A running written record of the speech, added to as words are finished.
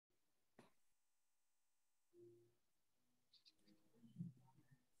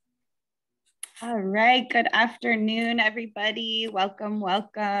All right, good afternoon, everybody. Welcome.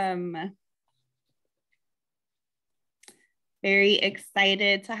 Very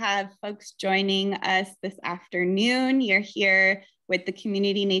excited to have folks joining us this afternoon. You're here with the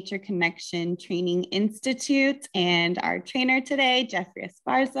Community Nature Connection Training Institute and our trainer today, Jeffrey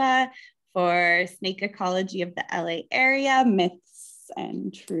Esparza, for Snake Ecology of the LA area, myths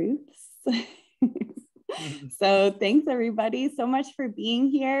and truths. So thanks everybody so much for being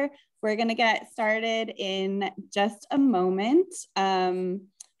here. We're gonna get started in just a moment.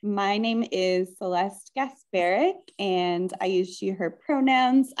 My name is Celeste Gasparic and I use she, her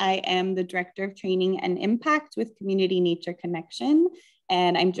pronouns. I am the Director of Training and Impact with Community Nature Connection.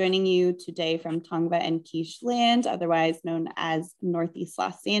 And I'm joining you today from Tongva and Quiche Land, otherwise known as Northeast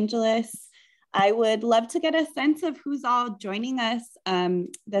Los Angeles. I would love to get a sense of who's all joining us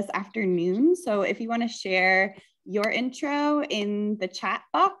this afternoon. So if you want to share your intro in the chat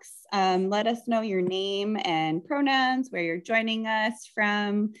box, let us know your name and pronouns, where you're joining us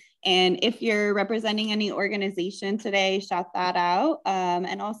from. And if you're representing any organization today, shout that out.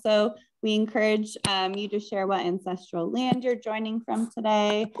 And also, we encourage you to share what ancestral land you're joining from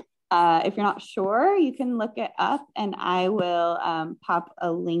today. If you're not sure, you can look it up and I will pop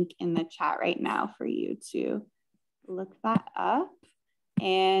a link in the chat right now for you to look that up.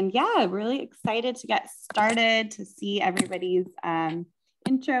 And yeah, really excited to get started, to see everybody's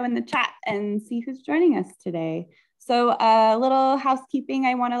intro in the chat and see who's joining us today. So a little housekeeping,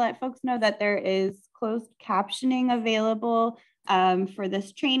 I want to let folks know that there is closed captioning available for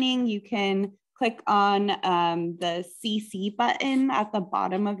this training. You can click on the CC button at the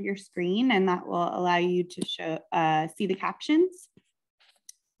bottom of your screen, and that will allow you to see the captions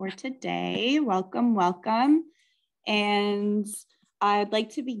for today. Welcome. And I'd like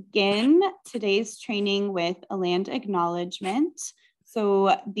to begin today's training with a land acknowledgement.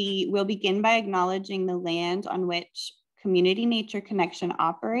 So we'll begin by acknowledging the land on which Community Nature Connection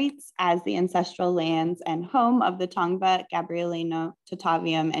operates as the ancestral lands and home of the Tongva, Gabrielino,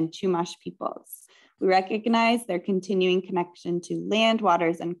 Tataviam, and Chumash peoples. We recognize their continuing connection to land,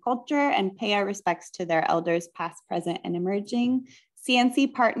 waters, and culture, and pay our respects to their elders past, present, and emerging.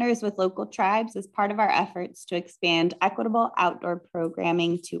 CNC partners with local tribes as part of our efforts to expand equitable outdoor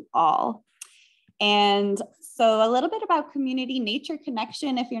programming to all. And so a little bit about Community Nature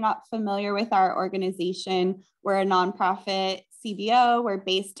Connection. If you're not familiar with our organization, we're a nonprofit CBO. We're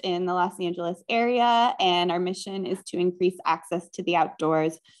based in the Los Angeles area, and our mission is to increase access to the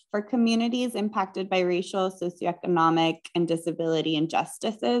outdoors for communities impacted by racial, socioeconomic, and disability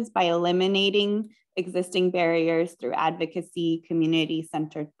injustices by eliminating existing barriers through advocacy,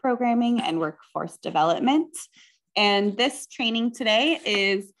 community-centered programming, and workforce development. And this training today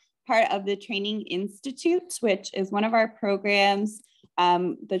is part of the Training Institute, which is one of our programs.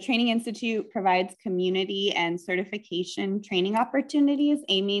 The Training Institute provides community and certification training opportunities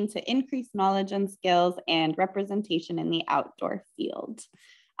aiming to increase knowledge and skills and representation in the outdoor field.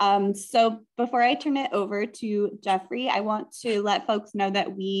 So before I turn it over to Jeffrey, I want to let folks know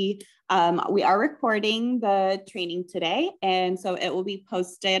that we are recording the training today, and so it will be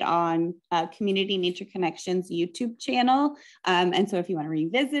posted on Community Nature Connection's YouTube channel. And so if you want to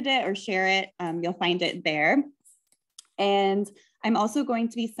revisit it or share it, you'll find it there. And I'm also going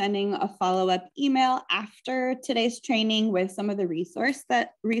to be sending a follow-up email after today's training with some of the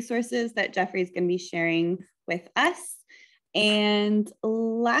resources that Jeffrey is going to be sharing with us. And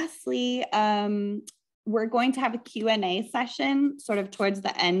lastly, we're going to have a Q&A session sort of towards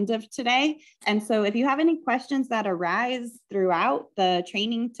the end of today. And so if you have any questions that arise throughout the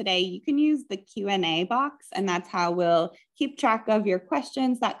training today, you can use the Q&A box, and that's how we'll keep track of your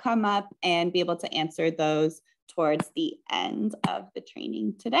questions that come up and be able to answer those towards the end of the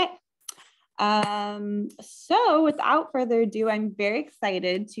training today. So without further ado, I'm very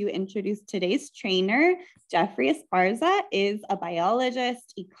excited to introduce today's trainer. Jeffrey Esparza is a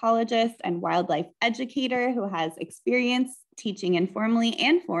biologist, ecologist, and wildlife educator who has experience teaching informally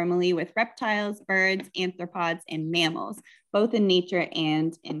and formally with reptiles, birds, arthropods, and mammals, both in nature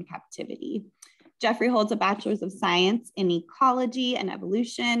and in captivity. Jeffrey holds a bachelor's of science in ecology and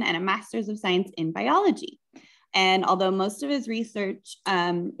evolution and a master's of science in biology. And although most of his research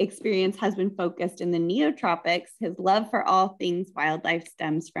experience has been focused in the neotropics, his love for all things wildlife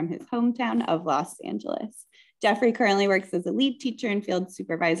stems from his hometown of Los Angeles. Jeffrey currently works as a lead teacher and field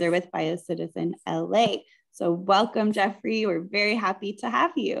supervisor with BioCitizen LA. So welcome, Jeffrey. We're very happy to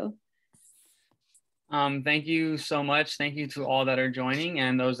have you. Thank you so much. Thank you to all that are joining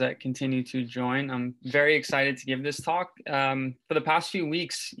and those that continue to join. I'm very excited to give this talk. For the past few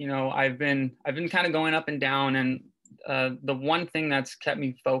weeks, I've been kind of going up and down, and the one thing that's kept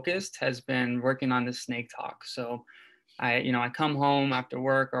me focused has been working on this snake talk. So I come home after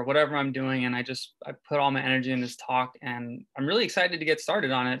work or whatever I'm doing, and I put all my energy in this talk, and I'm really excited to get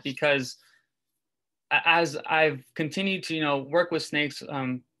started on it because as I've continued to, work with snakes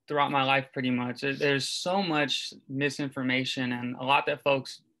throughout my life, pretty much, there's so much misinformation and a lot that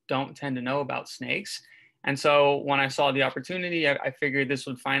folks don't tend to know about snakes. And so when I saw the opportunity, I figured this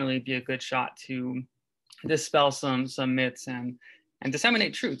would finally be a good shot to dispel some myths and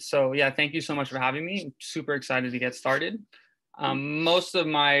disseminate truth. So yeah, thank you so much for having me. I'm super excited to get started. Most of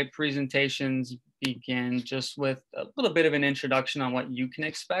my presentations begin just with a little bit of an introduction on what you can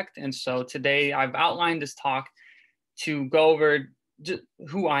expect. And so today I've outlined this talk to go over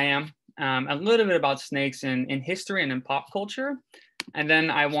who I am, a little bit about snakes in history and in pop culture. And then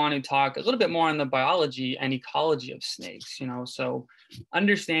I want to talk a little bit more on the biology and ecology of snakes, so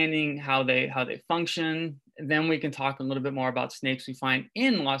understanding how they function. Then we can talk a little bit more about snakes we find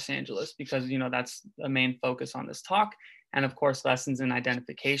in Los Angeles, because, that's the main focus on this talk. And of course, lessons in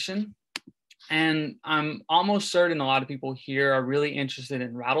identification. And I'm almost certain a lot of people here are really interested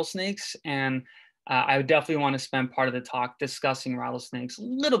in rattlesnakes. And I would definitely want to spend part of the talk discussing rattlesnakes, a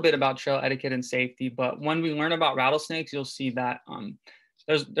little bit about trail etiquette and safety. But when we learn about rattlesnakes, you'll see that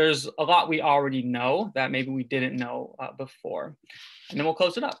there's a lot we already know that maybe we didn't know before. And then we'll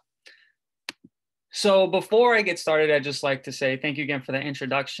close it up. So before I get started, I'd just like to say thank you again for the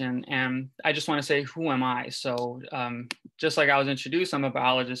introduction. And I just want to say, who am I? So just like I was introduced, I'm a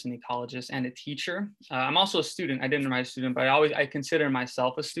biologist and ecologist and a teacher. I'm also a student. I didn't write a student, but I consider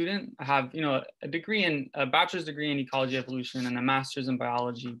myself a student. I have, a bachelor's degree in ecology evolution and a master's in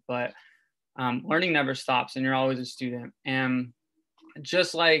biology, but learning never stops and you're always a student. And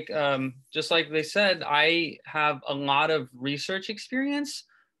just like they said, I have a lot of research experience,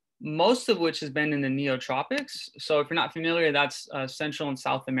 most of which has been in the neotropics. So if you're not familiar, that's Central and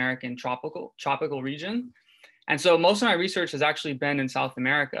South American tropical region. And so most of my research has actually been in South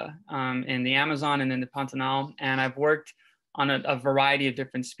America, in the Amazon and in the Pantanal. And I've worked on a variety of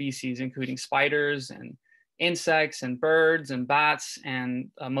different species, including spiders and insects and birds and bats,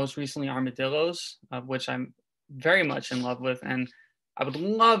 and most recently armadillos, which I'm very much in love with. And I would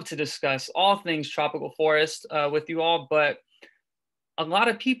love to discuss all things tropical forest with you all, but a lot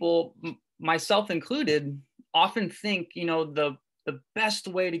of people, myself included, often think, the best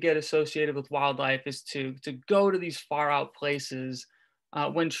way to get associated with wildlife is to go to these far out places,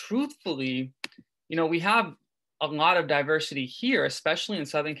 when truthfully, we have a lot of diversity here, especially in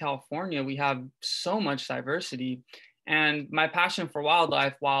Southern California. We have so much diversity. And my passion for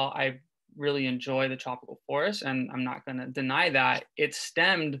wildlife, while I really enjoy the tropical forest, and I'm not going to deny that, it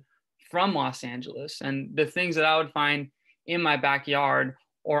stemmed from Los Angeles and the things that I would find in my backyard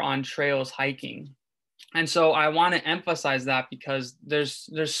or on trails hiking. And so I want to emphasize that because there's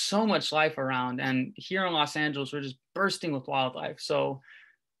so much life around, and here in Los Angeles, we're just bursting with wildlife. So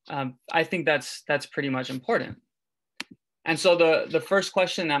I think that's pretty much important. And so the first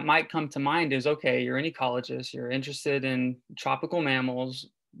question that might come to mind is, okay, you're an ecologist, you're interested in tropical mammals.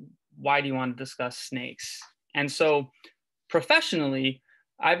 Why do you want to discuss snakes? And so professionally,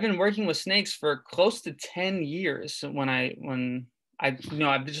 I've been working with snakes for close to 10 years. I've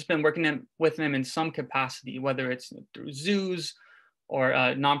just been working with them in some capacity, whether it's through zoos or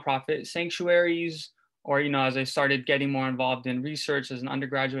nonprofit sanctuaries, or, as I started getting more involved in research as an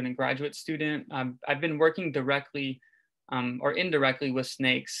undergraduate and graduate student, I've been working directly or indirectly with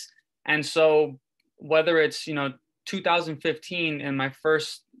snakes. And so whether it's, 2015 in my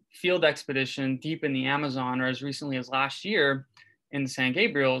first field expedition deep in the Amazon, or as recently as last year in San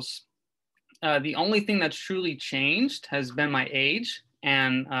Gabriel's, the only thing that's truly changed has been my age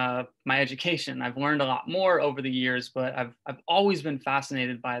and my education. I've learned a lot more over the years, but I've always been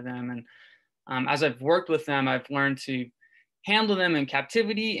fascinated by them. And as I've worked with them, I've learned to handle them in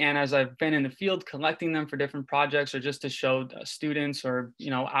captivity. And as I've been in the field collecting them for different projects, or just to show students, or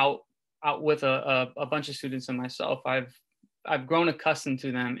out with a bunch of students and myself, I've grown accustomed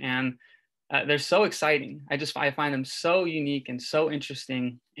to them, and they're so exciting. I find them so unique and so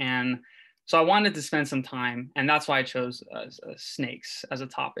interesting. And so I wanted to spend some time, and that's why I chose snakes as a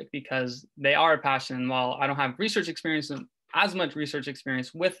topic, because they are a passion. And while I don't have as much research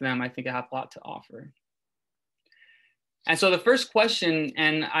experience with them, I think I have a lot to offer. And so the first question,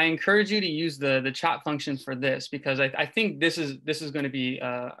 and I encourage you to use the chat function for this, because I think this is going to be,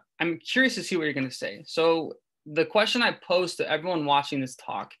 I'm curious to see what you're going to say. So the question I pose to everyone watching this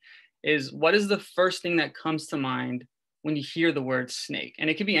talk is, what is the first thing that comes to mind when you hear the word snake? And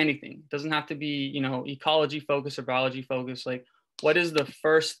it could be anything. It doesn't have to be, ecology focused or biology focused. Like, what is the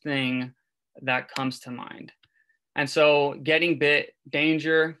first thing that comes to mind? And so getting bit,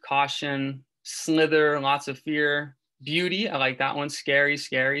 danger, caution, slither, lots of fear, beauty. I like that one. Scary,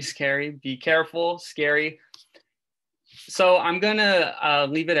 scary, scary. Be careful, scary. So I'm gonna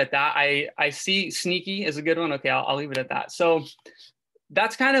leave it at that. I see sneaky is a good one. Okay, I'll leave it at that. So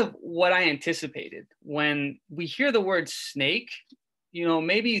that's kind of what I anticipated. When we hear the word snake, you know,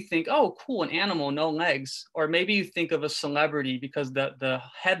 maybe you think, oh, cool, an animal, no legs. Or maybe you think of a celebrity because the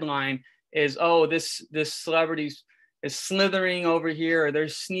headline is, oh, this celebrity is slithering over here, or they're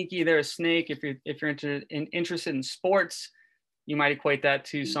sneaky, they're a snake. If you're interested in sports, you might equate that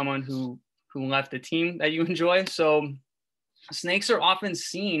to someone who left a team that you enjoy. So snakes are often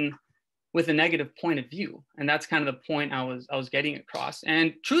seen with a negative point of view, and that's kind of the point I was getting across.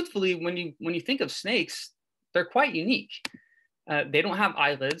 And truthfully, when you think of snakes, they're quite unique. They don't have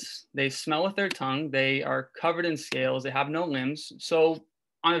eyelids. They smell with their tongue. They are covered in scales. They have no limbs. So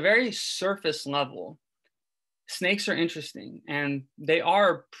on a very surface level, snakes are interesting, and they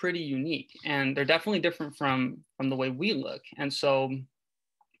are pretty unique, and they're definitely different from the way we look. And so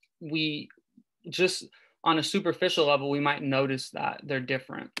we just, on a superficial level, we might notice that they're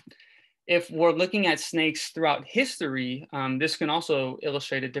different. If we're looking at snakes throughout history, this can also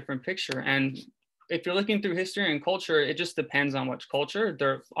illustrate a different picture. And if you're looking through history and culture, it just depends on which culture.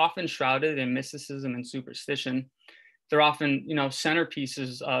 They're often shrouded in mysticism and superstition. They're often, you know,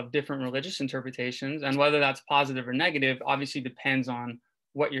 centerpieces of different religious interpretations. And whether that's positive or negative, obviously depends on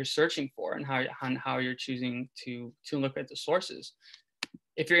what you're searching for and how you're choosing to look at the sources.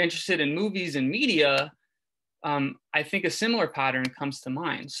 If you're interested in movies and media, I think a similar pattern comes to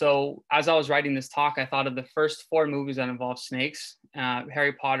mind. So as I was writing this talk, I thought of the first 4 movies that involve snakes: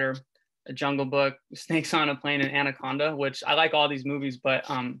 Harry Potter, A Jungle Book, Snakes on a Plane, and Anaconda, which I like all these movies, but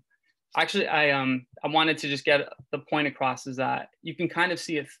actually I wanted to just get the point across is that you can kind of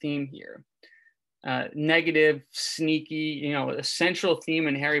see a theme here. Negative, sneaky, you know, a central theme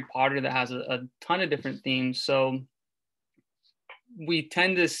in Harry Potter that has a ton of different themes. So we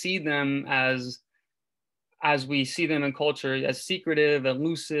tend to see them as we see them in culture, as secretive,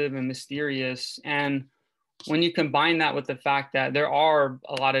 elusive, and mysterious. And when you combine that with the fact that there are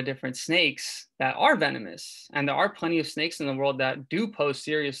a lot of different snakes that are venomous, and there are plenty of snakes in the world that do pose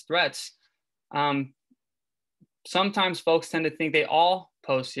serious threats, sometimes folks tend to think they all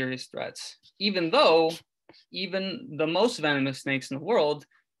pose serious threats, even though even the most venomous snakes in the world,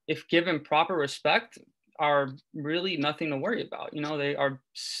 if given proper respect, are really nothing to worry about. You know, they are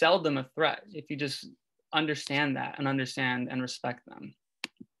seldom a threat if you just understand that and understand and respect them.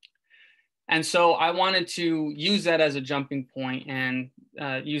 And so I wanted to use that as a jumping point and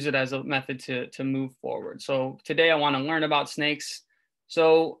use it as a method to move forward. So today I want to learn about snakes.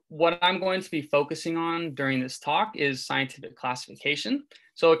 So what I'm going to be focusing on during this talk is scientific classification.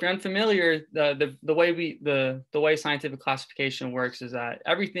 So if you're unfamiliar, the way scientific classification works is that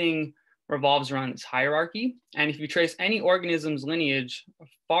everything revolves around this hierarchy. And if you trace any organism's lineage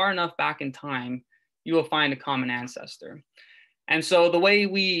far enough back in time, you will find a common ancestor. And so the way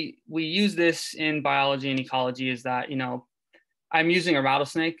we use this in biology and ecology is that, you know, I'm using a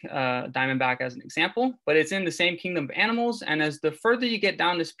rattlesnake, diamondback, as an example, but it's in the same kingdom of animals. And as the further you get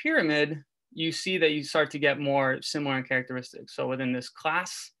down this pyramid, you see that you start to get more similar in characteristics. So within this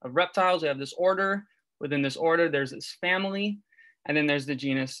class of reptiles, we have this order. Within this order, there's this family, and then there's the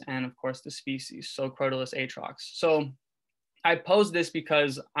genus, and of course the species, so Crotalus atrox. So I pose this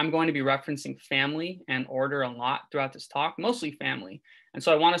because I'm going to be referencing family and order a lot throughout this talk, mostly family. And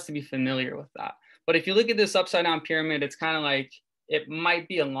so I want us to be familiar with that. But if you look at this upside down pyramid, it's kind of like, it might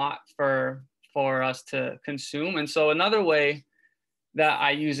be a lot for us to consume. And so another way that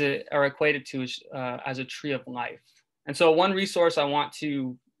I use it or equate it to is as a tree of life. And so one resource I want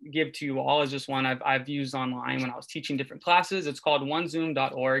to give to you all is just one I've used online when I was teaching different classes. It's called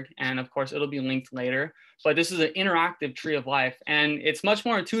onezoom.org. And of course, it'll be linked later. But this is an interactive tree of life. And it's much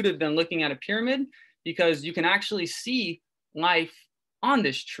more intuitive than looking at a pyramid because you can actually see life on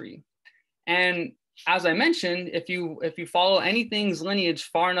this tree. And as I mentioned, if you follow anything's lineage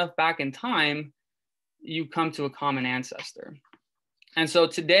far enough back in time, you come to a common ancestor. And so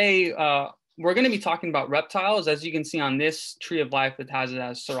today, we're going to be talking about reptiles. As you can see on this tree of life, it has it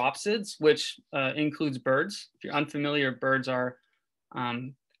as sauropsids, which includes birds. If you're unfamiliar, birds are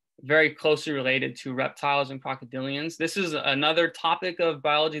very closely related to reptiles and crocodilians. This is another topic of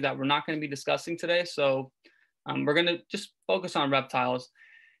biology that we're not going to be discussing today. So we're going to just focus on reptiles.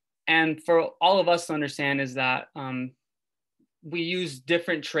 And for all of us to understand is that we use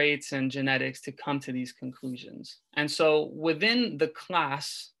different traits and genetics to come to these conclusions. And so within the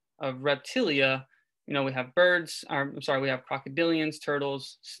class of reptilia, we have birds, we have crocodilians,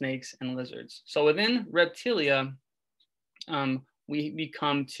 turtles, snakes, and lizards. So within reptilia, we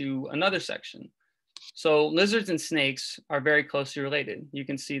come to another section. So lizards and snakes are very closely related. You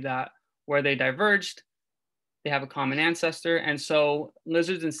can see that where they diverged, they have a common ancestor. And so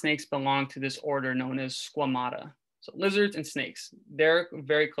lizards and snakes belong to this order known as squamata. So lizards and snakes, they're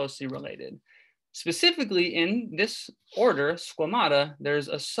very closely related. Specifically in this order, squamata, there's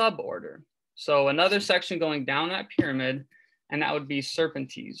a suborder. So another section going down that pyramid, and that would be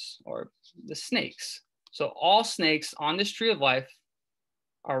serpentes, or the snakes. So all snakes on this tree of life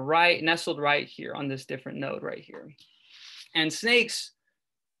are nestled right here on this different node right here. And snakes,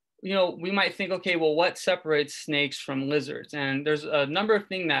 we might think, okay, well, what separates snakes from lizards? And there's a number of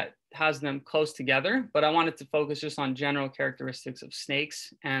things that has them close together, but I wanted to focus just on general characteristics of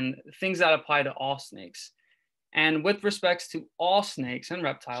snakes and things that apply to all snakes. And with respects to all snakes and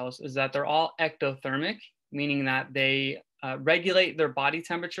reptiles is that they're all ectothermic, meaning that they regulate their body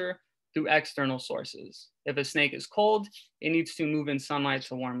temperature through external sources. If a snake is cold, it needs to move in sunlight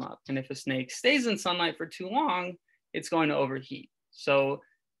to warm up. And if a snake stays in sunlight for too long, it's going to overheat. So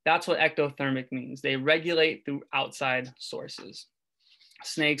that's what ectothermic means. They regulate through outside sources.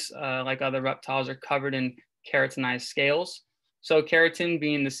 Snakes, like other reptiles, are covered in keratinized scales. So keratin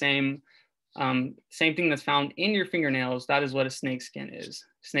being the same thing that's found in your fingernails, that is what a snake's skin is.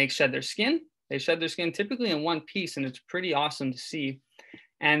 Snakes shed their skin. They shed their skin typically in one piece, and it's pretty awesome to see.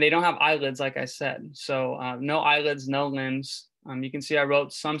 And they don't have eyelids, like I said. So no eyelids, no limbs. You can see I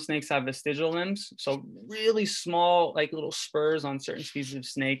wrote some snakes have vestigial limbs. So really small, like little spurs on certain species of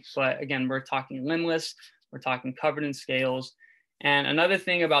snake. But again, we're talking limbless. We're talking covered in scales. And another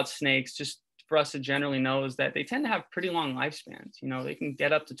thing about snakes, just for us to generally know, is that they tend to have pretty long lifespans. They can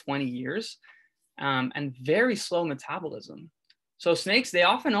get up to 20 years and very slow metabolism. So snakes, they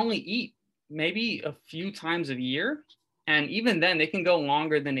often only eat maybe a few times a year. And even then, they can go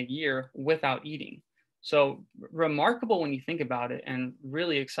longer than a year without eating. So remarkable when you think about it, and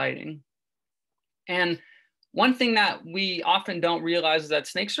really exciting. And one thing that we often don't realize is that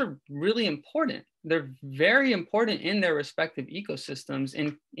snakes are really important. They're very important in their respective ecosystems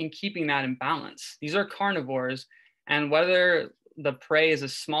in keeping that in balance. These are carnivores, and whether the prey is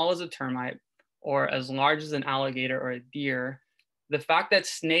as small as a termite or as large as an alligator or a deer, the fact that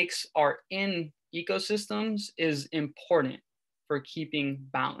snakes are in ecosystems is important for keeping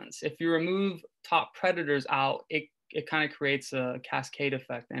balance. If you remove top predators out, it kind of creates a cascade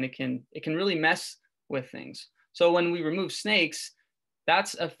effect, and it can really mess with things. So when we remove snakes,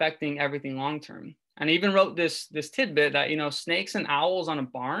 that's affecting everything long term. And I even wrote this tidbit that snakes and owls on a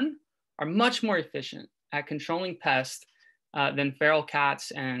barn are much more efficient at controlling pests than feral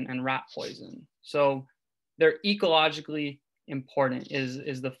cats and rat poison. So they're ecologically important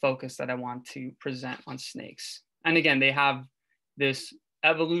is the focus that I want to present on snakes. And again, they have this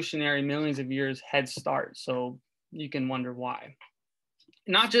evolutionary millions of years head start. So you can wonder why.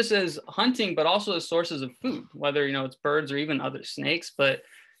 Not just as hunting, but also as sources of food, whether it's birds or even other snakes. But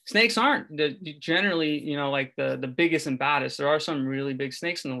snakes aren't generally like the biggest and baddest. There are some really big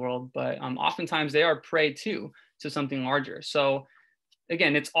snakes in the world, but oftentimes they are prey too to something larger. So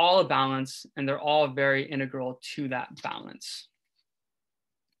again, it's all a balance, and they're all very integral to that balance.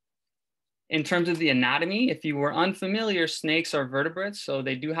 In terms of the anatomy, if you were unfamiliar, snakes are vertebrates, so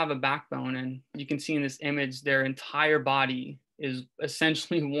they do have a backbone, and you can see in this image their entire body is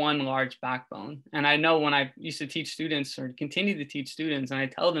essentially one large backbone. And I know when I used to teach students, or continue to teach students, and I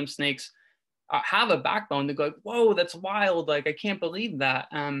tell them snakes have a backbone, they go like, whoa, that's wild, like I can't believe that.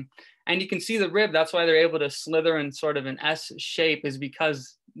 And you can see the rib, that's why they're able to slither in sort of an S shape, is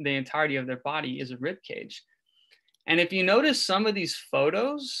because the entirety of their body is a rib cage. And if you notice some of these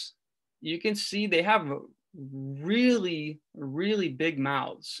photos, you can see they have really, really big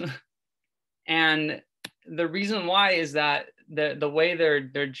mouths. And the reason why is that the way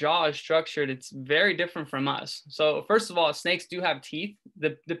their jaw is structured, it's very different from us. So first of all, snakes do have teeth.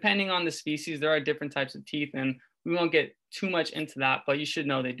 Depending on the species, there are different types of teeth, and we won't get too much into that, but you should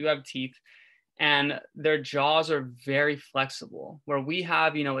know they do have teeth. And their jaws are very flexible. Where we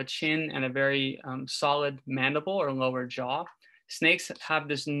have, a chin and a very solid mandible or lower jaw, snakes have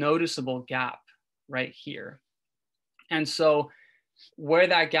this noticeable gap right here. And so where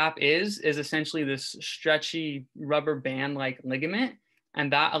that gap is essentially this stretchy rubber band like ligament,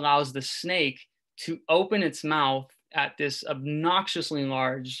 and that allows the snake to open its mouth at this obnoxiously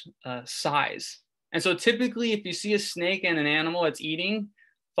large size. And so typically if you see a snake and an animal that's eating,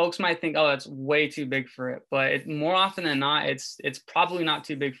 folks might think, oh, that's way too big for it. But more often than not, it's probably not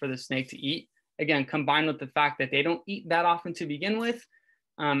too big for the snake to eat. Again, combined with the fact that they don't eat that often to begin with,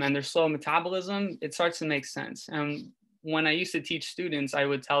 and their slow metabolism, it starts to make sense. And when I used to teach students, I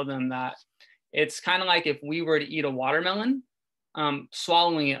would tell them that it's kind of like if we were to eat a watermelon,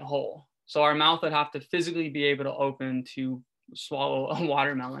 swallowing it whole. So our mouth would have to physically be able to open to swallow a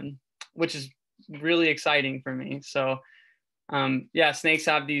watermelon, which is really exciting for me. So yeah, snakes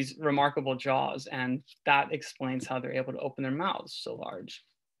have these remarkable jaws, and that explains how they're able to open their mouths so large.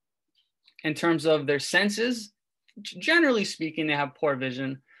 In terms of their senses, generally speaking, they have poor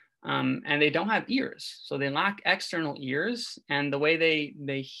vision, and they don't have ears. So they lack external ears. And the way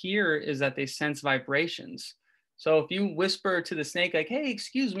they hear is that they sense vibrations. So if you whisper to the snake, like, hey,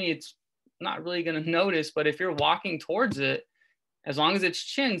 excuse me, it's not really going to notice. But if you're walking towards it, as long as its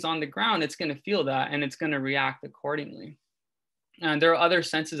chin's on the ground, it's going to feel that and it's going to react accordingly. And there are other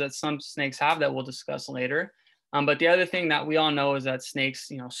senses that some snakes have that we'll discuss later. But the other thing that we all know is that snakes,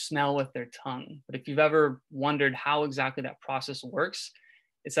 smell with their tongue. But if you've ever wondered how exactly that process works,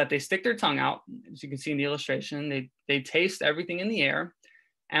 it's that they stick their tongue out. As you can see in the illustration, they taste everything in the air.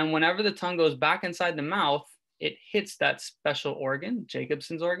 And whenever the tongue goes back inside the mouth, it hits that special organ,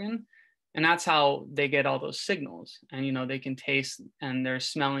 Jacobson's organ. And that's how they get all those signals. And, they can taste, and they're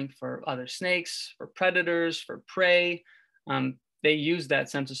smelling for other snakes, for predators, for prey. They use that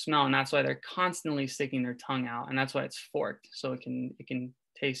sense of smell, and that's why they're constantly sticking their tongue out, and that's why it's forked, so it can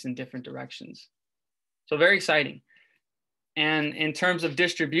taste in different directions. So very exciting. And in terms of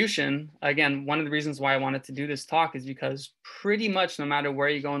distribution, again, one of the reasons why I wanted to do this talk is because pretty much no matter where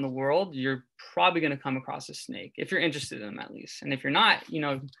you go in the world, you're probably going to come across a snake, if you're interested in them at least. And if you're not,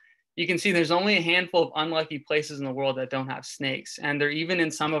 you can see there's only a handful of unlucky places in the world that don't have snakes. And they're even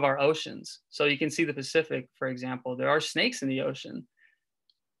in some of our oceans. So you can see the Pacific, for example, there are snakes in the ocean.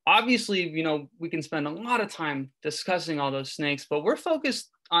 Obviously, we can spend a lot of time discussing all those snakes, but we're focused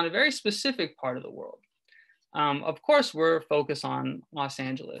on a very specific part of the world. Of course, we're focused on Los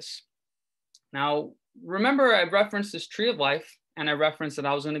Angeles. Now, remember I referenced this tree of life, and I referenced that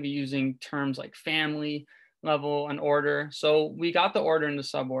I was going to be using terms like family, level, and order. So we got the order and the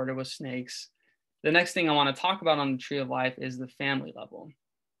suborder with snakes. The next thing I want to talk about on the tree of life is the family level.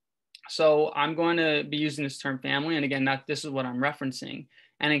 So I'm going to be using this term family. And again, this is what I'm referencing.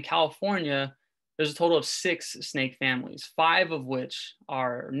 And in California, there's a total of 6 snake families, 5 of which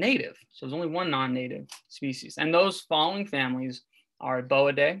are native. So there's only 1 non-native species. And those following families are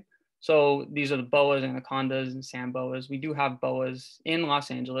Boidae. So these are the boas, anacondas, and sand boas. We do have boas in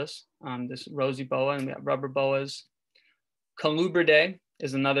Los Angeles, this rosy boa, and we have rubber boas. Colubridae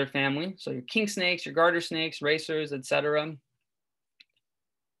is another family. So your king snakes, your garter snakes, racers, etc.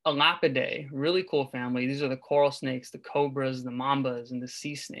 Elapidae, really cool family. These are the coral snakes, the cobras, the mambas, and the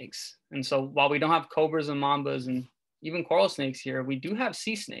sea snakes. And so while we don't have cobras and mambas and even coral snakes here, we do have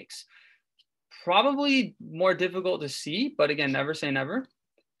sea snakes. Probably more difficult to see, but again, never say never.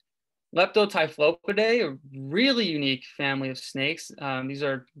 Leptotyphlopidae, a really unique family of snakes. These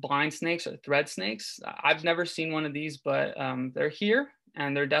are blind snakes or thread snakes. I've never seen one of these, but they're here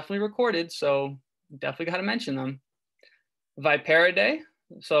and they're definitely recorded. So definitely got to mention them. Viperidae,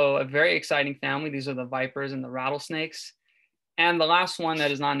 so a very exciting family. These are the vipers and the rattlesnakes. And the last one that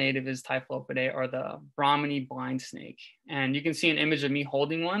is not native is Typhlopidae, or the Brahminy blind snake. And you can see an image of me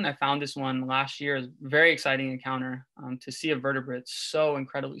holding one. I found this one last year. It was a very exciting encounter to see a vertebrate so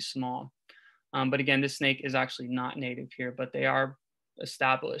incredibly small. But again, this snake is actually not native here, but they are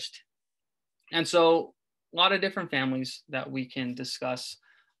established. And so a lot of different families that we can discuss.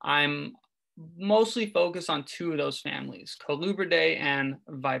 I'm mostly focused on 2 of those families, Colubridae and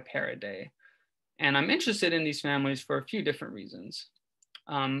Viperidae. And I'm interested in these families for a few different reasons.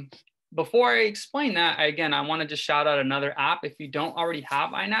 Before I explain that, again, I want to just shout out another app. If you don't already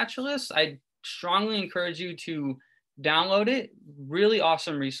have iNaturalist, I strongly encourage you to download it. Really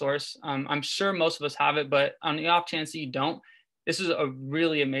awesome resource. I'm sure most of us have it, but on the off chance that you don't, this is a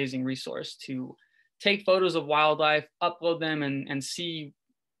really amazing resource to take photos of wildlife, upload them, and see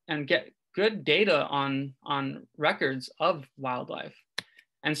and get good data on records of wildlife.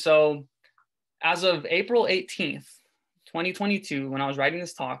 And so as of April 18th, 2022, when I was writing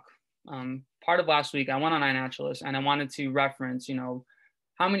this talk, part of last week, I went on iNaturalist and I wanted to reference,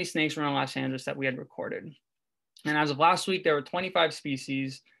 how many snakes were in Los Angeles that we had recorded. And as of last week, there were 25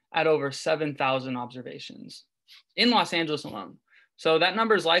 species at over 7,000 observations in Los Angeles alone. So that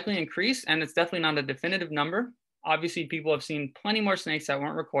number is likely increased, and it's definitely not a definitive number. Obviously, people have seen plenty more snakes that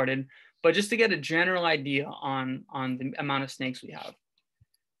weren't recorded, but just to get a general idea on the amount of snakes we have.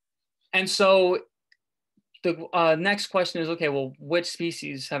 And so the next question is, okay, well, which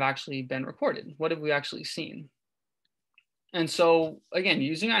species have actually been recorded? What have we actually seen? And so again,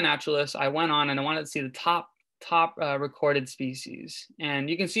 using iNaturalist, I went on and I wanted to see the top top recorded species. And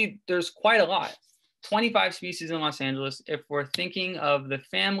you can see there's quite a lot, 25 species in Los Angeles. If we're thinking of the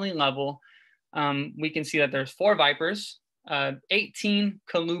family level, we can see that there's 4 vipers, 18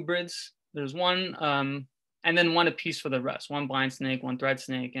 colubrids, there's one, and then one apiece for the rest, 1 blind snake, 1 thread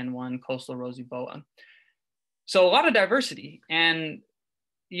snake, and 1 coastal rosy boa. So a lot of diversity. And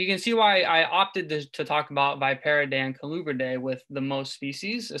you can see why I opted to talk about Viperidae and Colubridae with the most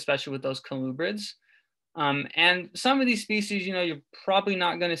species, especially with those colubrids. And some of these species, you know, you're probably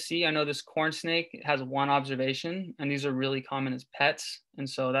not going to see. I know this corn snake has 1 observation, and these are really common as pets. And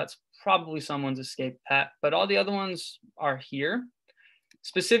so that's probably someone's escaped pet, but all the other ones are here.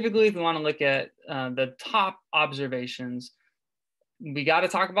 Specifically, if we want to look at the top observations, we got to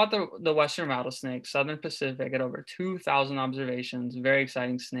talk about the Western rattlesnake, Southern Pacific, at over 2,000 observations, very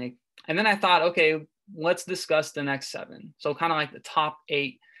exciting snake. And then I thought, okay, let's discuss the next 7. So kind of like the top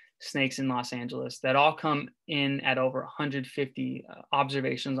 8 snakes in Los Angeles that all come in at over 150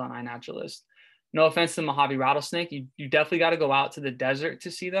 observations on iNaturalist. No offense to Mojave rattlesnake, you definitely got to go out to the desert to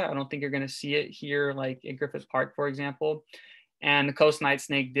see that. I don't think you're going to see it here, like at Griffith Park, for example. And the coast night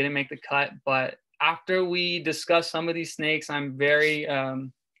snake didn't make the cut, but after we discuss some of these snakes, I'm very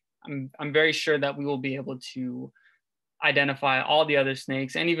sure that we will be able to identify all the other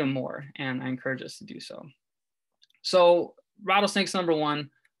snakes and even more, and I encourage us to do so. So rattlesnakes number 1,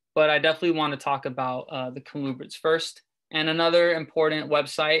 but I definitely want to talk about the colubrids first. And another important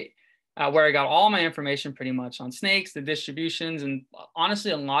website where I got all my information pretty much on snakes, the distributions, and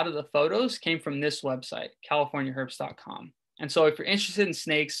honestly, a lot of the photos came from this website, californiaherps.com. And so if you're interested in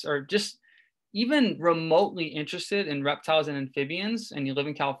snakes or just even remotely interested in reptiles and amphibians, and you live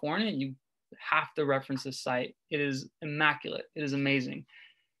in California, you have to reference this site. It is immaculate. It is amazing.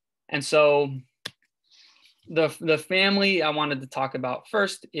 And so the family I wanted to talk about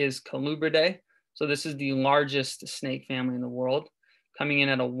first is Colubridae. So this is the largest snake family in the world, coming in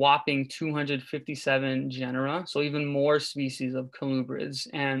at a whopping 257 genera. So even more species of colubrids.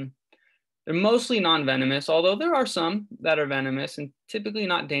 And they're mostly non-venomous, although there are some that are venomous and typically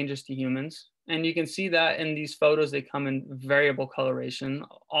not dangerous to humans. And you can see that in these photos, they come in variable coloration,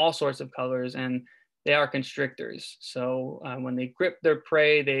 all sorts of colors, and they are constrictors. So when they grip their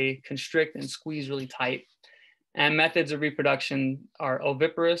prey, they constrict and squeeze really tight. And methods of reproduction are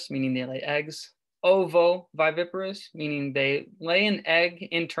oviparous, meaning they lay eggs, ovoviviparous, meaning they lay an egg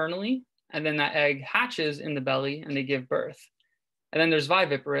internally, and then that egg hatches in the belly and they give birth. And then there's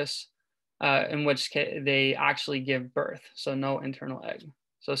viviparous, in which case they actually give birth, so no internal egg.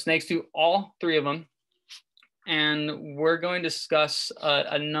 So snakes do all 3 of them, and we're going to discuss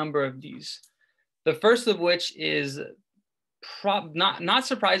a number of these. The first of which is not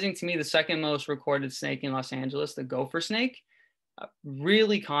surprising to me, the second most recorded snake in Los Angeles, the gopher snake.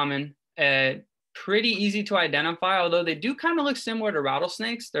 Really common, pretty easy to identify, although they do kind of look similar to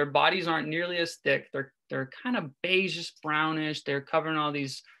rattlesnakes. Their bodies aren't nearly as thick. They're kind of beigeish brownish. They're covering all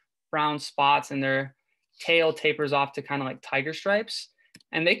these brown spots, and their tail tapers off to kind of like tiger stripes.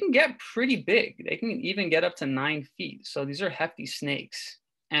 And they can get pretty big. They can even get up to 9 feet. So these are hefty snakes.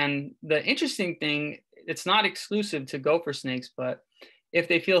 And the interesting thing, it's not exclusive to gopher snakes, but if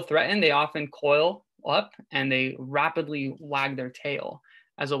they feel threatened, they often coil up and they rapidly wag their tail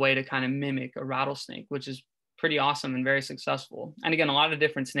as a way to kind of mimic a rattlesnake, which is pretty awesome and very successful. And again, a lot of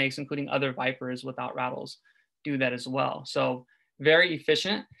different snakes, including other vipers without rattles, do that as well. So very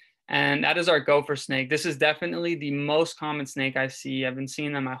efficient. And that is our gopher snake. This is definitely the most common snake I see. I've been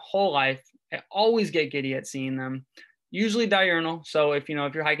seeing them my whole life. I always get giddy at seeing them, usually diurnal. So if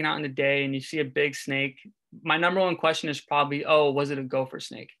you're hiking out in the day and you see a big snake, my number 1 question is probably, oh, was it a gopher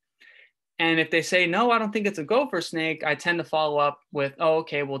snake? And if they say, no, I don't think it's a gopher snake, I tend to follow up with, oh,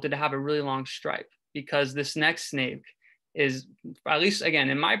 okay, well, did it have a really long stripe? Because this next snake is, at least again,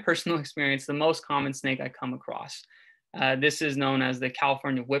 in my personal experience, the most common snake I come across. This is known as the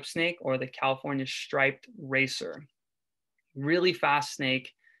California whip snake or the California striped racer. Really fast snake.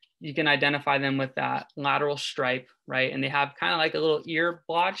 You can identify them with that lateral stripe, right? And they have kind of like a little ear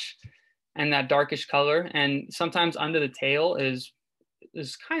blotch and that darkish color. And sometimes under the tail is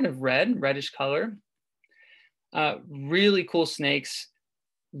kind of reddish color. Really cool snakes,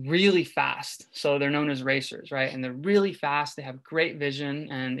 really fast. So they're known as racers, right? And they're really fast. They have great vision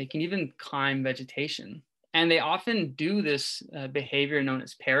and they can even climb vegetation. And they often do this behavior known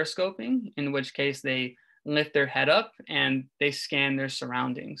as periscoping, in which case they lift their head up and they scan their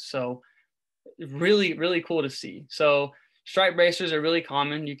surroundings. So really, really cool to see. So striped racers are really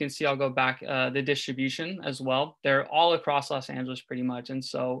common. You can see, I'll go back, the distribution as well. They're all across Los Angeles pretty much. And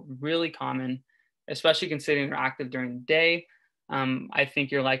so really common, especially considering they're active during the day. I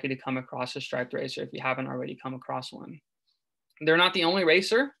think you're likely to come across a striped racer if you haven't already come across one. They're not the only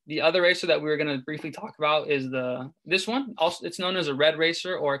racer. The other racer that we were going to briefly talk about is this one. Also, it's known as a red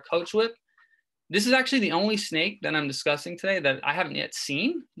racer or a coach whip. This is actually the only snake that I'm discussing today that I haven't yet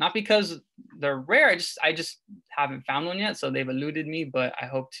seen. Not because they're rare, I just haven't found one yet. So they've eluded me, but I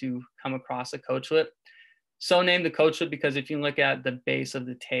hope to come across a coach whip. So named the coach whip because if you look at the base of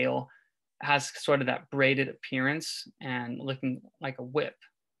the tail, it has sort of that braided appearance and looking like a whip.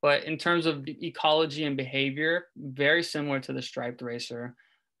 But in terms of ecology and behavior, very similar to the striped racer.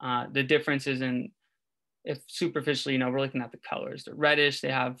 The difference is in, if superficially, we're looking at the colors. They're reddish,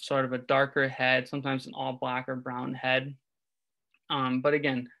 they have sort of a darker head, sometimes an all black or brown head. But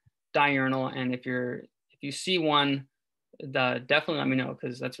again, diurnal. And if you see one, definitely let me know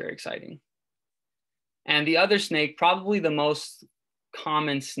because that's very exciting. And the other snake, probably the most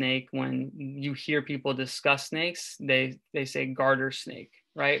common snake when you hear people discuss snakes, they say garter snake,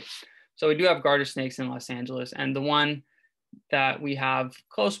 right? So we do have garter snakes in Los Angeles, and the one that we have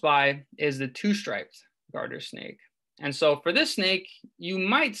close by is the two-striped garter snake. And so for this snake, you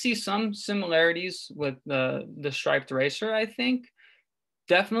might see some similarities with the striped racer, I think.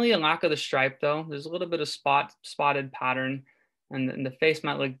 Definitely a lack of the stripe though. There's a little bit of spotted pattern, and the face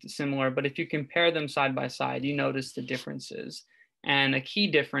might look similar, but if you compare them side by side, you notice the differences. And a key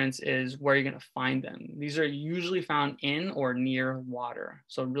difference is where you're going to find them. These are usually found in or near water.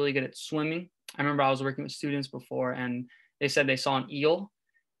 So really good at swimming. I remember I was working with students before and they said they saw an eel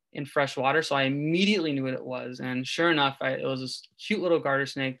in fresh water. So I immediately knew what it was. And sure enough, it was this cute little garter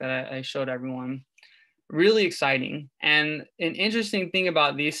snake that I showed everyone. Really exciting. And an interesting thing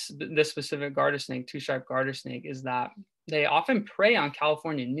about this specific garter snake, two-striped garter snake, is that they often prey on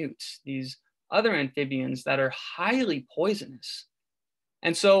California newts, these other amphibians that are highly poisonous.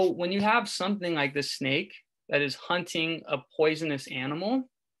 And so when you have something like this snake that is hunting a poisonous animal,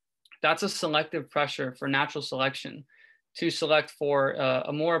 that's a selective pressure for natural selection to select for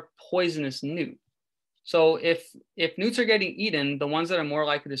a more poisonous newt. So if newts are getting eaten, the ones that are more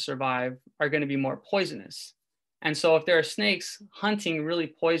likely to survive are going to be more poisonous. And so if there are snakes hunting really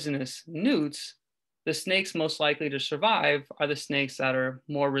poisonous newts, the snakes most likely to survive are the snakes that are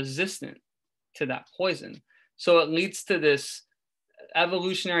more resistant to that poison. So it leads to this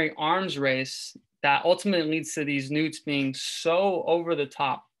evolutionary arms race that ultimately leads to these newts being so over the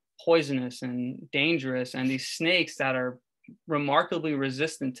top poisonous and dangerous, and these snakes that are remarkably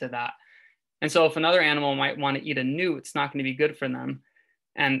resistant to that. And so if another animal might want to eat a newt, it's not going to be good for them.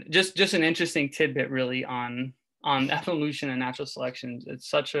 And just an interesting tidbit really on evolution and natural selection. It's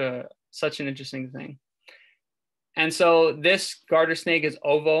such an interesting thing. And so this garter snake is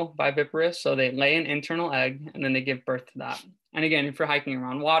ovoviviparous. So they lay an internal egg and then they give birth to that. And again, if you're hiking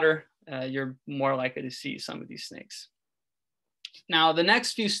around water, you're more likely to see some of these snakes. Now, the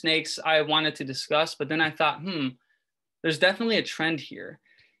next few snakes I wanted to discuss, but then I thought, there's definitely a trend here.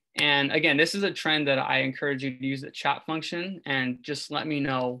 And again, this is a trend that I encourage you to use the chat function and just let me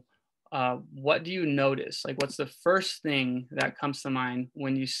know, what do you notice? Like, what's the first thing that comes to mind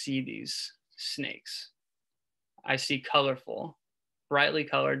when you see these snakes? I see colorful, brightly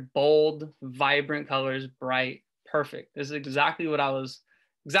colored, bold, vibrant colors, bright, perfect. This is exactly what I was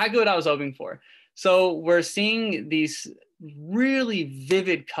hoping for. So we're seeing these really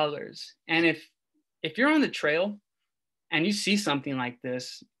vivid colors. And if you're on the trail and you see something like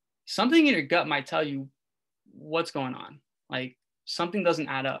this, something in your gut might tell you what's going on. Like something doesn't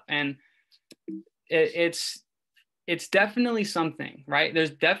add up. And it's definitely something, right?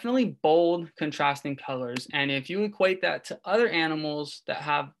 There's definitely bold, contrasting colors. And if you equate that to other animals that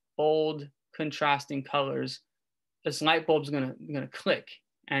have bold, contrasting colors, this light bulb's gonna click.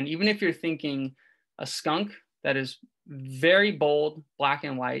 And even if you're thinking a skunk that is very bold, black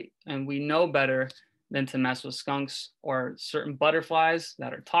and white, and we know better than to mess with skunks, or certain butterflies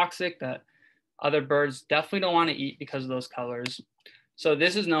that are toxic that other birds definitely don't want to eat because of those colors. So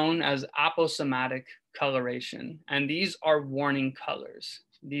this is known as aposematic coloration. And these are warning colors.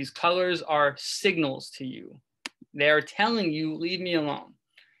 These colors are signals to you. They are telling you, leave me alone.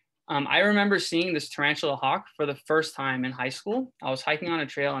 I remember seeing this tarantula hawk for the first time in high school. I was hiking on a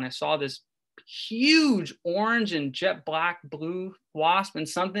trail and I saw this huge orange and jet black blue wasp, and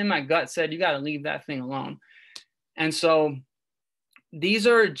something in my gut said, you got to leave that thing alone. And so these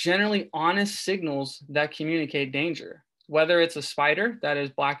are generally honest signals that communicate danger. Whether it's a spider that is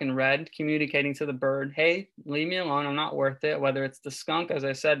black and red communicating to the bird, hey, leave me alone, I'm not worth it. Whether it's the skunk, as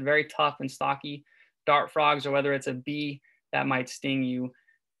I said, very tough and stocky, dart frogs, or whether it's a bee that might sting you,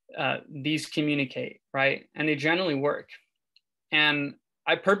 these communicate, right? And they generally work. And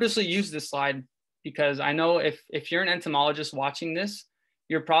I purposely use this slide because I know if you're an entomologist watching this,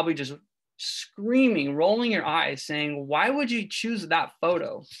 you're probably just screaming, rolling your eyes, saying, why would you choose that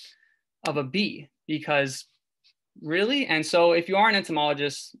photo of a bee? Because really? And so if you are an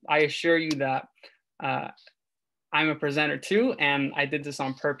entomologist, I assure you that I'm a presenter too, and I did this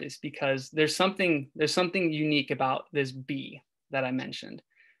on purpose because there's something unique about this bee that I mentioned.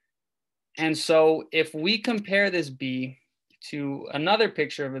 And so if we compare this bee to another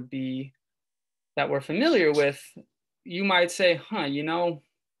picture of a bee that we're familiar with, you might say, huh, you know,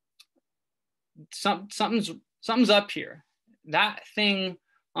 something's up here. That thing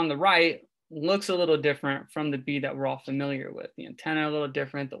on the right looks a little different from the bee that we're all familiar with. The antennae are a little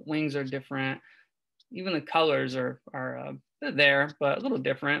different, the wings are different, even the colors are they're there, but a little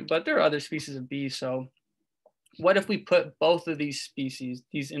different. But there are other species of bees. So what if we put both of these species,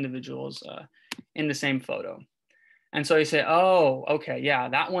 these individuals, in the same photo? And so you say, oh, okay, yeah,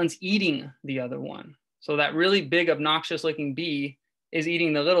 that one's eating the other one. So that really big, obnoxious looking bee is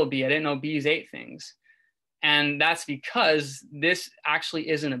eating the little bee. I didn't know bees ate things. And that's because this actually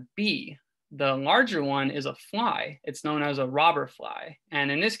isn't a bee. The larger one is a fly. It's known as a robber fly.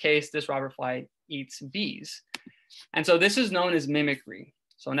 And in this case, this robber fly eats bees. And so this is known as mimicry.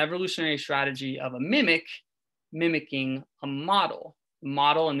 So an evolutionary strategy of a mimic mimicking a model. The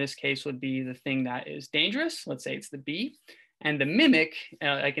model in this case would be the thing that is dangerous. Let's say it's the bee. And the mimic,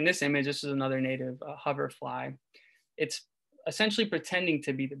 like in this image, this is another native hoverfly. It's essentially pretending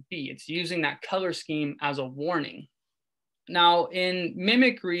to be the bee. It's using that color scheme as a warning. Now, in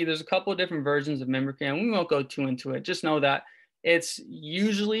mimicry, there's a couple of different versions of mimicry, and we won't go too into it. Just know that it's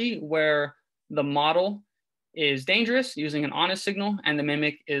usually where the model is dangerous, using an honest signal, and the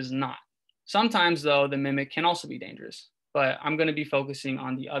mimic is not. Sometimes, though, the mimic can also be dangerous, but I'm going to be focusing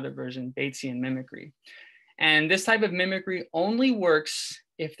on the other version, Batesian mimicry. And this type of mimicry only works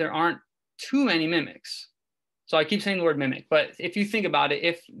if there aren't too many mimics. So I keep saying the word mimic, but if you think about it,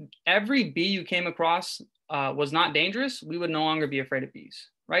 if every bee you came across was not dangerous, we would no longer be afraid of bees,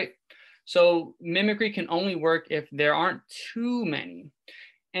 right? So mimicry can only work if there aren't too many.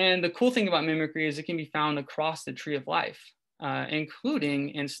 And the cool thing about mimicry is it can be found across the tree of life, including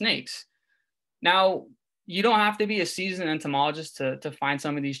in snakes. Now, you don't have to be a seasoned entomologist to find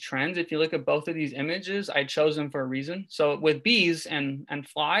some of these trends. If you look at both of these images, I chose them for a reason. So with bees and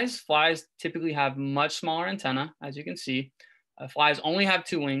flies typically have much smaller antennae, as you can see. Flies only have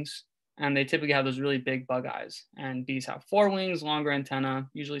 2 wings, and they typically have those really big bug eyes. And bees have 4 wings, longer antenna,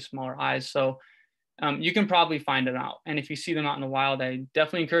 usually smaller eyes. So you can probably find it out. And if you see them out in the wild, I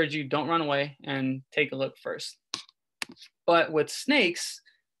definitely encourage you, don't run away and take a look first. But with snakes,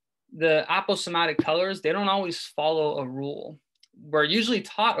 the aposematic colors, they don't always follow a rule. We're usually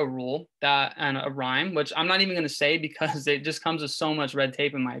taught a rule that and a rhyme, which I'm not even going to say because it just comes with so much red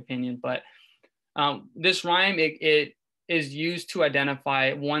tape in my opinion. But this rhyme, it is used to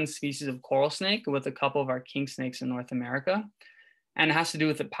identify one species of coral snake with a couple of our king snakes in North America. And it has to do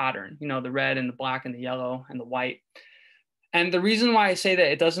with the pattern, you know, the red and the black and the yellow and the white. And the reason why I say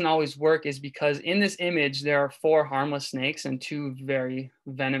that it doesn't always work is because in this image, there are 4 harmless snakes and 2 very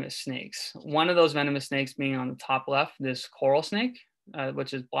venomous snakes. One of those venomous snakes being on the top left, this coral snake,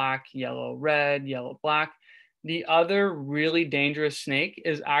 which is black, yellow, red, yellow, black. The other really dangerous snake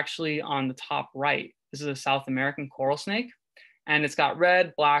is actually on the top right. This is a South American coral snake, and it's got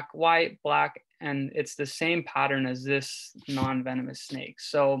red, black, white, black, and it's the same pattern as this non-venomous snake.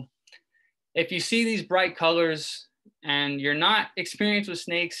 So if you see these bright colors, and you're not experienced with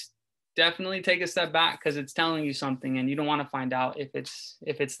snakes, definitely take a step back because it's telling you something and you don't want to find out if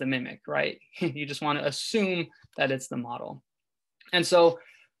it's the mimic, right? You just want to assume that it's the model. And so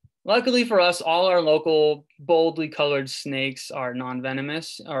luckily for us, all our local boldly colored snakes are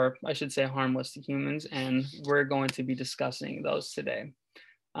non-venomous, or I should say harmless to humans, and we're going to be discussing those today.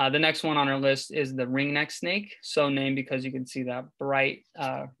 The next one on our list is the ringneck snake, so named because you can see that bright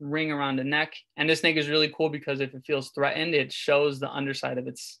ring around the neck. And this snake is really cool because if it feels threatened, it shows the underside of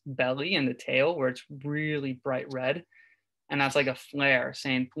its belly and the tail where it's really bright red. And that's like a flare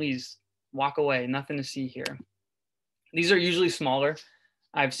saying, please walk away, nothing to see here. These are usually smaller.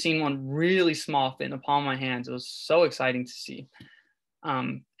 I've seen one really small fit in the palm of my hands. It was so exciting to see.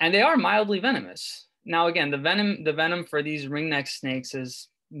 And they are mildly venomous. Now, again, the venom for these ringneck snakes is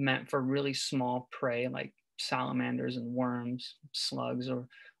meant for really small prey like salamanders and worms, slugs, or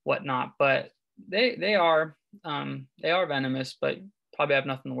whatnot. But they are venomous, but probably have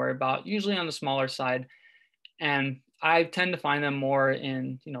nothing to worry about. Usually on the smaller side, and I tend to find them more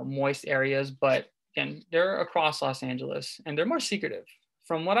in moist areas. But again, they're across Los Angeles, and they're more secretive.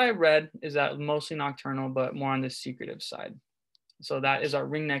 From what I read, is that mostly nocturnal, but more on the secretive side. So that is our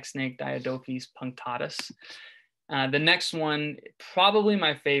ringneck snake, Diadophis punctatus. The next one, probably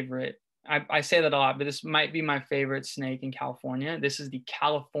my favorite. I say that a lot, but this might be my favorite snake in California. This is the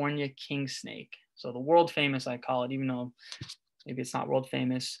California king snake. So the world famous, I call it, even though maybe it's not world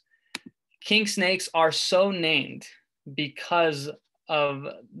famous. King snakes are so named because of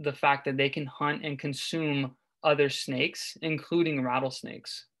the fact that they can hunt and consume other snakes, including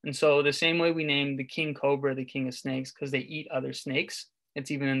rattlesnakes. And so the same way we named the king cobra the king of snakes because they eat other snakes,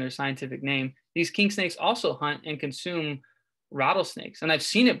 it's even in their scientific name, these king snakes also hunt and consume rattlesnakes. And I've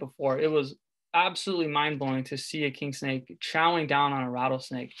seen it before. It was absolutely mind-blowing to see a king snake chowing down on a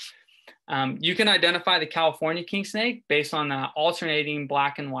rattlesnake. You can identify the California king snake based on that alternating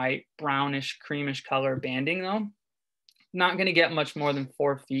black and white, brownish, creamish color banding though. Not going to get much more than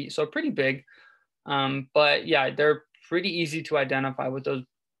 4 feet, so pretty big. But yeah, they're pretty easy to identify with those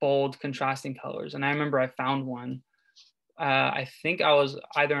bold contrasting colors. And I remember I found one. I think I was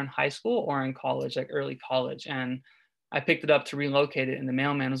either in high school or in college, like early college. And I picked it up to relocate it. And the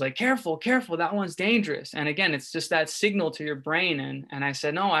mailman was like, careful, careful, that one's dangerous. And again, it's just that signal to your brain. And I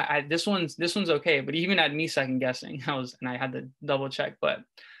said, no, this one's okay. But even had me second guessing, and I had to double check, but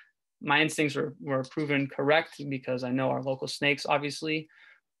my instincts were proven correct because I know our local snakes, obviously.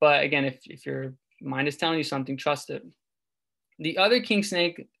 But again, if your mind is telling you something, trust it. The other king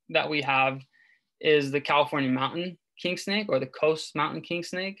snake that we have is the California mountain king snake, or the coast mountain king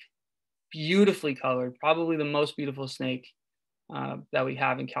snake. Beautifully colored, probably the most beautiful snake that we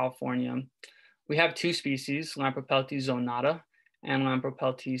have in California. We have 2 species, Lampropeltis zonata and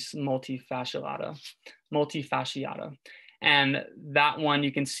Lampropeltis multifasciata. And that one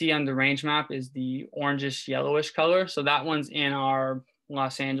you can see on the range map is the orangish yellowish color. So that one's in our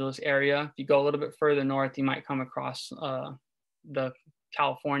Los Angeles area. If you go a little bit further north, you might come across the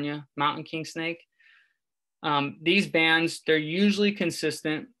California mountain king snake. These bands, they're usually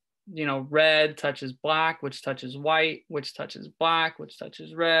consistent. You know, red touches black, which touches white, which touches black, which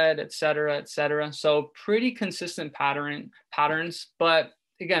touches red, et cetera, et cetera. So pretty consistent patterns. But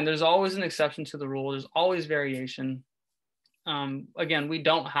again, there's always an exception to the rule. There's always variation. Again, we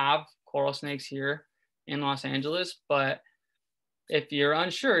don't have coral snakes here in Los Angeles, but if you're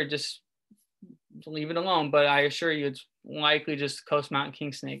unsure, just leave it alone. But I assure you, it's likely just coast mountain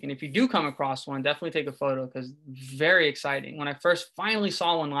king snake. And if you do come across one, definitely take a photo because very exciting. When I first finally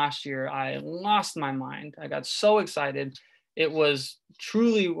saw one last year, I lost my mind. I got so excited. It was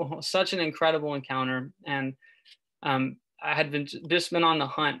truly such an incredible encounter. And I had been on the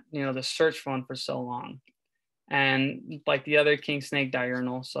hunt, the search for one for so long. And like the other king snake,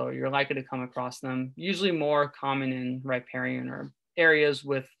 diurnal, so you're likely to come across them, usually more common in riparian or areas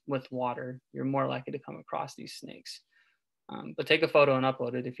with water. You're more likely to come across these snakes. But take a photo and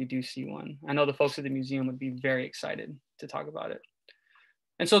upload it if you do see one. I know the folks at the museum would be very excited to talk about it.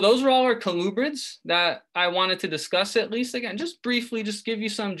 And so those are all our colubrids that I wanted to discuss, at least. Again, just briefly, just give you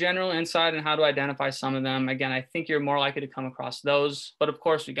some general insight on how to identify some of them. Again, I think you're more likely to come across those. But of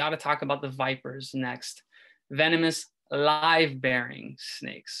course, we got to talk about the vipers next. Venomous live-bearing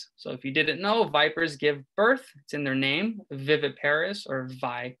snakes. So if you didn't know, vipers give birth. It's in their name, viviparous or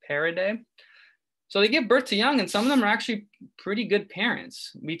viperidae. So they give birth to young, and some of them are actually pretty good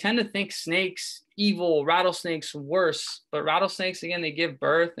parents. We tend to think snakes evil, rattlesnakes worse, but rattlesnakes, again, they give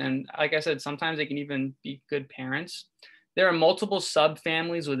birth. And like I said, sometimes they can even be good parents. There are multiple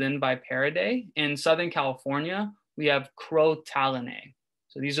subfamilies within Viperidae. In Southern California, we have Crotalinae.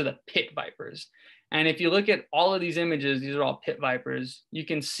 So these are the pit vipers. And if you look at all of these images, these are all pit vipers. You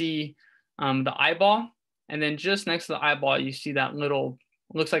can see the eyeball, and then just next to the eyeball, you see that little,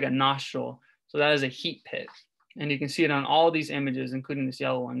 looks like a nostril. So that is a heat pit. And you can see it on all these images, including this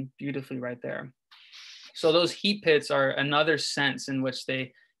yellow one, beautifully right there. So those heat pits are another sense in which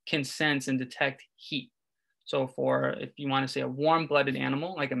they can sense and detect heat. So for, if you want to say a warm-blooded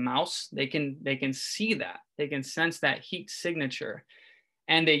animal, like a mouse, they can see that. They can sense that heat signature.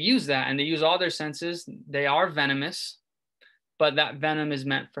 And they use that, and they use all their senses. They are venomous, but that venom is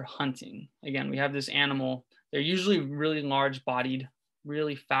meant for hunting. Again, we have this animal. They're usually really large-bodied,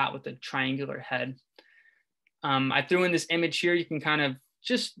 really fat with a triangular head. I threw in this image here. You can kind of,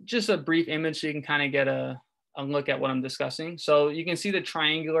 just a brief image so you can kind of get a look at what I'm discussing. So you can see the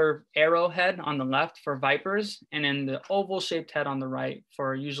triangular arrowhead on the left for vipers, and then the oval-shaped head on the right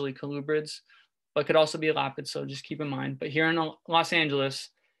for usually colubrids, but could also be lapids, so just keep in mind. But here in Los Angeles,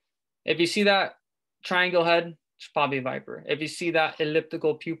 if you see that triangle head, it's probably a viper. If you see that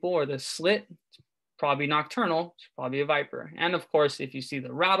elliptical pupil or the slit, it's probably nocturnal, it's probably a viper. And of course, if you see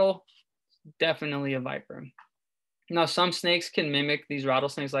the rattle, definitely a viper. Now, some snakes can mimic these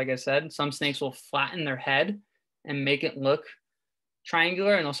rattlesnakes, like I said. Some snakes will flatten their head and make it look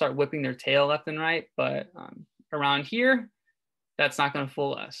triangular and they'll start whipping their tail left and right. But around here, that's not going to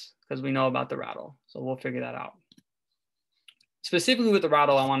fool us because we know about the rattle. So we'll figure that out. Specifically with the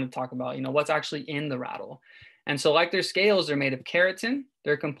rattle, I want to talk about, what's actually in the rattle. And so like their scales, they're made of keratin.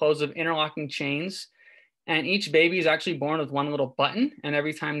 They're composed of interlocking chains. And each baby is actually born with one little button. And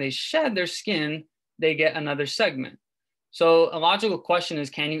every time they shed their skin, they get another segment. So a logical question is,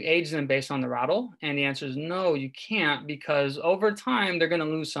 can you age them based on the rattle? And the answer is no, you can't, because over time, they're going to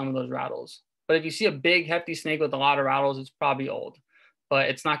lose some of those rattles. But if you see a big, hefty snake with a lot of rattles, it's probably old. But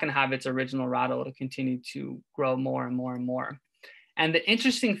it's not going to have its original rattle. It'll continue to grow more and more and more. And the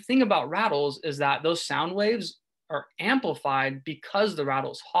interesting thing about rattles is that those sound waves are amplified because the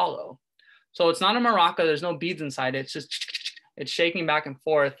rattle's hollow. So it's not a maraca. There's no beads inside it. It's shaking back and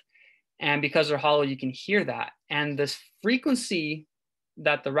forth. And because they're hollow, you can hear that. And this frequency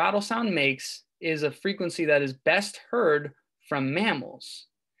that the rattle sound makes is a frequency that is best heard from mammals.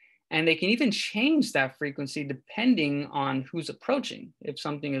 And they can even change that frequency depending on who's approaching. If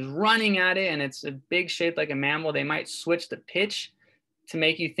something is running at it and it's a big shape like a mammal, they might switch the pitch to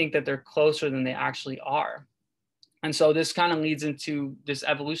make you think that they're closer than they actually are. And so this kind of leads into this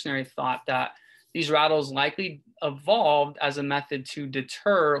evolutionary thought that these rattles likely evolved as a method to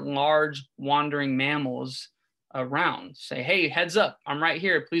deter large wandering mammals around. Say, hey, heads up, I'm right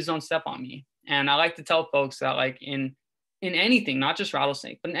here, please don't step on me. And I like to tell folks that like in anything, not just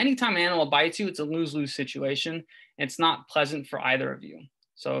rattlesnake, but anytime an animal bites you, it's a lose-lose situation. It's not pleasant for either of you.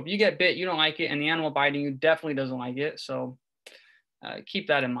 So if you get bit, you don't like it, and the animal biting you definitely doesn't like it. So keep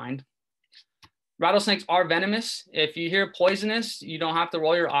that in mind. Rattlesnakes are venomous. If you hear poisonous, you don't have to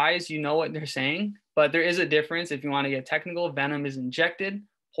roll your eyes. You know what they're saying, but there is a difference. If you want to get technical, venom is injected,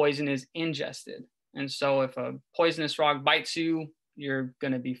 poison is ingested. And so if a poisonous frog bites you, you're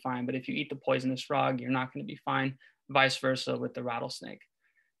going to be fine. But if you eat the poisonous frog, you're not going to be fine. Vice versa with the rattlesnake.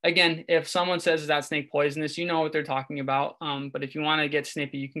 Again, if someone says that snake poisonous, you know what they're talking about. But if you want to get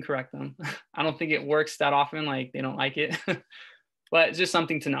snippy, you can correct them. I don't think it works that often. Like they don't like it, but it's just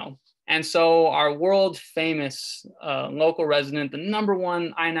something to know. And so our world famous local resident, the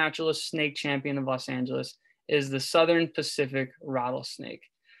 #1 iNaturalist snake champion of Los Angeles, is the Southern Pacific rattlesnake.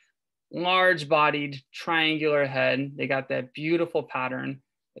 Large bodied, triangular head. They got that beautiful pattern,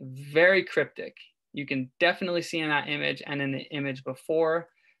 very cryptic. You can definitely see in that image and in the image before.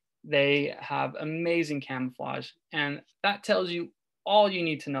 They have amazing camouflage. And that tells you all you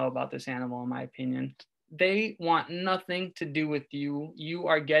need to know about this animal, in my opinion. They want nothing to do with you. You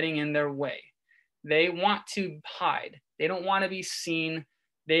are getting in their way. They want to hide. They don't want to be seen.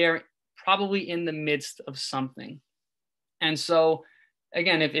 They are probably in the midst of something. And so,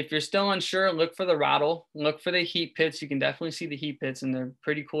 again, if you're still unsure, look for the rattle, look for the heat pits. You can definitely see the heat pits, and they're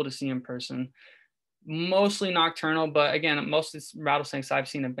pretty cool to see in person. Mostly nocturnal, but again, most of the rattlesnakes I've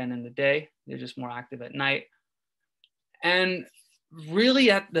seen have been in the day. They're just more active at night. And really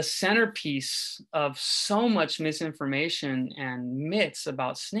at the centerpiece of so much misinformation and myths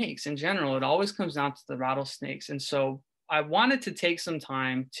about snakes in general, it always comes down to the rattlesnakes. And so I wanted to take some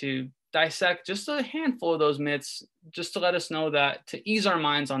time to dissect just a handful of those myths, just to let us know that, to ease our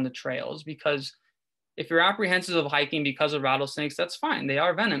minds on the trails, because if you're apprehensive of hiking because of rattlesnakes, that's fine. They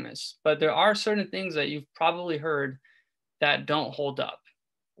are venomous, but there are certain things that you've probably heard that don't hold up.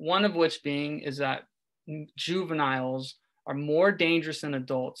 One of which being is that juveniles are more dangerous than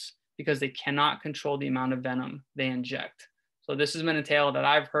adults because they cannot control the amount of venom they inject. So this has been a tale that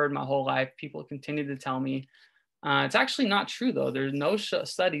I've heard my whole life. People continue to tell me. It's actually not true though. There's no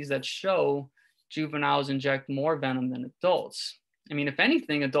studies that show juveniles inject more venom than adults. I mean, if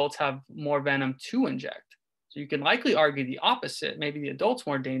anything, adults have more venom to inject. So you can likely argue the opposite. Maybe the adult's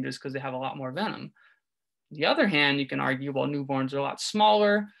more dangerous because they have a lot more venom. On the other hand, you can argue, well, newborns are a lot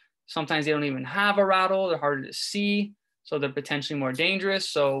smaller. Sometimes they don't even have a rattle. They're harder to see. So they're potentially more dangerous.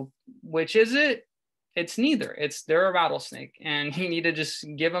 So which is it? It's neither. They're a rattlesnake, and you need to just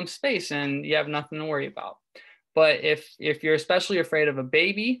give them space and you have nothing to worry about. But if you're especially afraid of a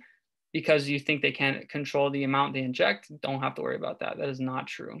baby because you think they can't control the amount they inject, don't have to worry about that. That is not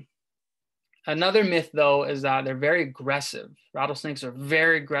true. Another myth, though, is that they're very aggressive. Rattlesnakes are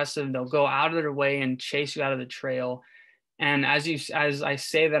very aggressive. They'll go out of their way and chase you out of the trail. And as I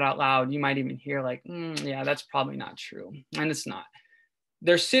say that out loud, you might even hear like, yeah, that's probably not true. And it's not.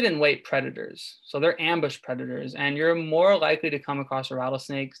 They're sit and wait predators. So they're ambush predators. And you're more likely to come across a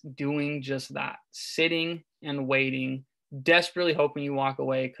rattlesnake doing just that, sitting and waiting, desperately hoping you walk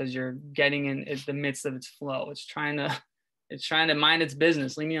away because you're getting in the midst of its flow. It's trying to mind its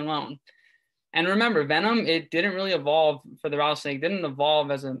business. Leave me alone. And remember, venom, it didn't really evolve for the rattlesnake. It didn't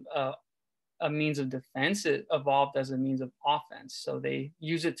evolve as a a means of defense. It evolved as a means of offense. So they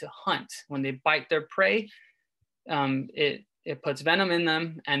use it to hunt. When they bite their prey, it puts venom in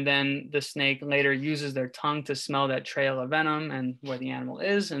them, and then the snake later uses their tongue to smell that trail of venom and where the animal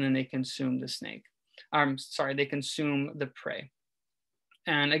is, and then they consume the snake. They consume the prey.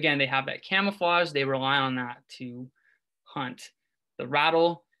 And again, they have that camouflage. They rely on that to hunt. The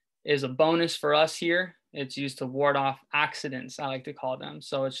rattle is a bonus for us here. It's used to ward off accidents, I like to call them.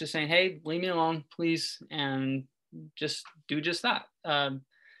 So it's just saying, hey, leave me alone, please, and just do just that.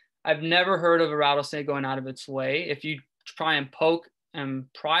 I've never heard of a rattlesnake going out of its way. If you try and poke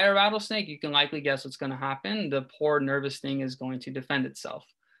and pry a rattlesnake, you can likely guess what's going to happen. The poor nervous thing is going to defend itself.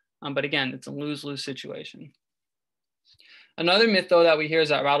 But again, it's a lose-lose situation. Another myth, though, that we hear is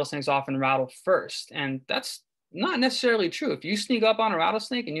that rattlesnakes often rattle first, and that's not necessarily true. If you sneak up on a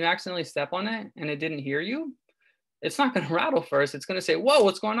rattlesnake and you accidentally step on it and it didn't hear you, it's not going to rattle first. It's going to say, whoa,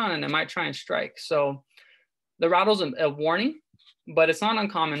 what's going on? And it might try and strike. So the rattle's a warning, but it's not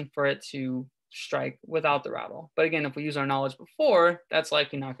uncommon for it to strike without the rattle. But again, if we use our knowledge before, that's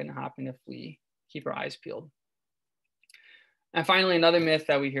likely not going to happen if we keep our eyes peeled. And finally, another myth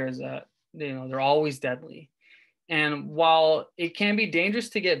that we hear is that, they're always deadly. And while it can be dangerous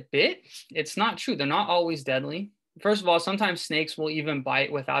to get bit, it's not true. They're not always deadly. First of all, sometimes snakes will even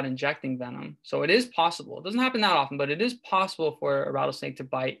bite without injecting venom. So it is possible. It doesn't happen that often, but it is possible for a rattlesnake to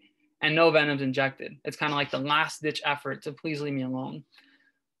bite and no venom's injected. It's kind of like the last ditch effort to please leave me alone.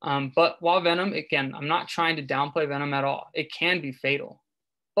 But while venom, again, I'm not trying to downplay venom at all. It can be fatal.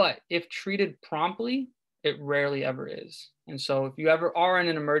 But if treated promptly, it rarely ever is. And so if you ever are in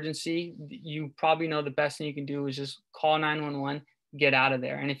an emergency, you probably know the best thing you can do is just call 911, get out of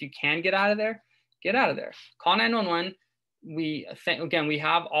there. And if you can get out of there, get out of there. Call 911. We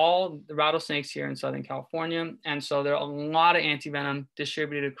have all the rattlesnakes here in Southern California. And so there are a lot of antivenom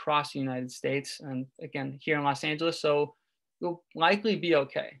distributed across the United States. And again, here in Los Angeles. So you'll likely be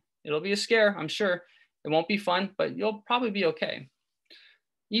okay. It'll be a scare, I'm sure. It won't be fun, but you'll probably be okay.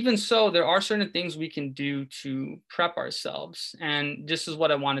 Even so, there are certain things we can do to prep ourselves. And this is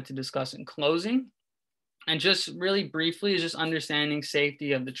what I wanted to discuss in closing. And just really briefly is just understanding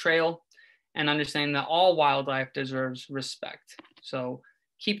safety of the trail and understanding that all wildlife deserves respect. So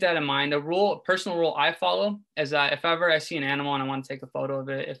keep that in mind. A personal rule I follow is that if ever I see an animal and I want to take a photo of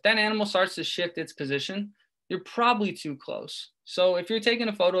it, if that animal starts to shift its position, you're probably too close. So if you're taking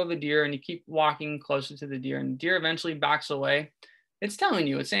a photo of a deer and you keep walking closer to the deer and the deer eventually backs away, it's telling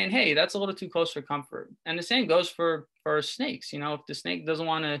you, it's saying, hey, that's a little too close for comfort. And the same goes for snakes. If the snake doesn't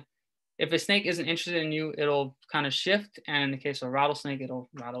want to, if a snake isn't interested in you, it'll kind of shift. And in the case of a rattlesnake, it'll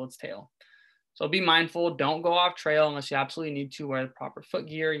rattle its tail. So be mindful, don't go off trail unless you absolutely need to. Wear the proper foot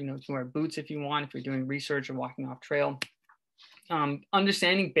gear, you can wear boots if you want, if you're doing research or walking off trail.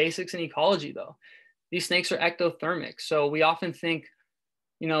 Understanding basics in ecology though. These snakes are ectothermic. So we often think,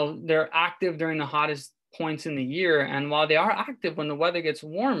 they're active during the hottest points in the year. And while they are active when the weather gets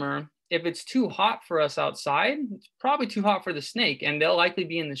warmer, if it's too hot for us outside, it's probably too hot for the snake, and they'll likely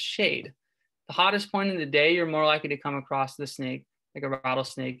be in the shade. The hottest point in the day, you're more likely to come across the snake, like a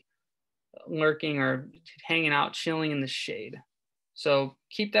rattlesnake, lurking or hanging out, chilling in the shade. So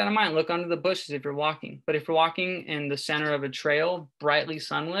keep that in mind. Look under the bushes if you're walking. But if you're walking in the center of a trail, brightly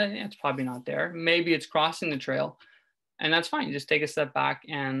sunlit, it's probably not there. Maybe it's crossing the trail. And that's fine. Just take a step back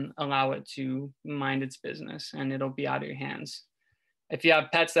and allow it to mind its business, and it'll be out of your hands. If you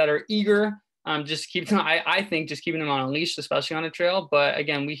have pets that are eager, just keep them, I think just keeping them on a leash, especially on a trail. But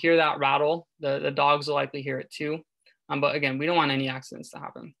again, we hear that rattle. The dogs will likely hear it too. But again, we don't want any accidents to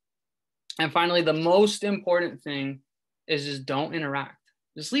happen. And finally, the most important thing is just don't interact.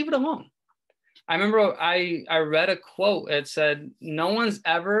 Just leave it alone. I remember I read a quote. It said, no one's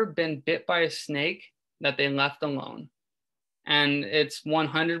ever been bit by a snake that they left alone. And it's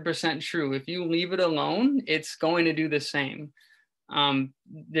 100% true. If you leave it alone, it's going to do the same.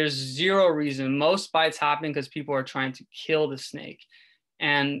 There's zero reason. Most bites happen because people are trying to kill the snake.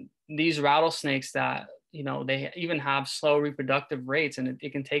 And these rattlesnakes that, they even have slow reproductive rates, and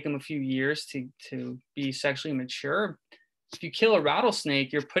it can take them a few years to be sexually mature. If you kill a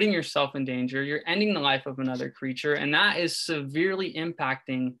rattlesnake, you're putting yourself in danger. You're ending the life of another creature, and that is severely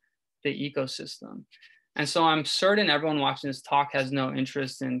impacting the ecosystem. And so I'm certain everyone watching this talk has no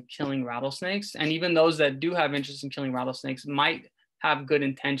interest in killing rattlesnakes. And even those that do have interest in killing rattlesnakes might have good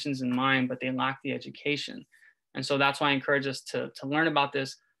intentions in mind, but they lack the education. And so that's why I encourage us to learn about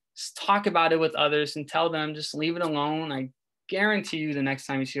this, talk about it with others, and tell them, just leave it alone. I guarantee you the next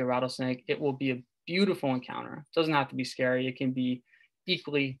time you see a rattlesnake, it will be a beautiful encounter. It doesn't have to be scary. It can be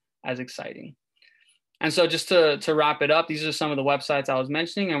equally as exciting. And so just to wrap it up, these are some of the websites I was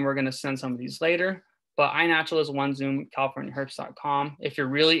mentioning, and we're going to send some of these later. But iNaturalist, OneZoom, CaliforniaHerbs.com. If you're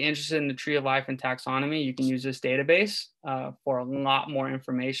really interested in the tree of life and taxonomy, you can use this database for a lot more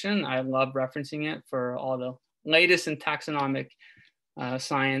information. I love referencing it for all the latest in taxonomic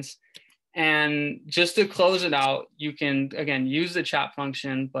science. And just to close it out, you can, again, use the chat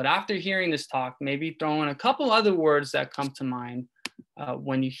function. But after hearing this talk, maybe throw in a couple other words that come to mind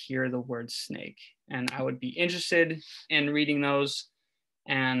when you hear the word snake. And I would be interested in reading those.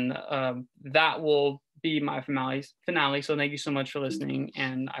 And that will be my finale. So thank you so much for listening,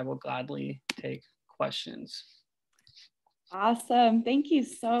 and I will gladly take questions. Awesome. Thank you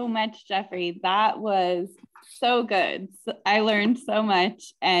so much, Jeffrey. That was so good. I learned so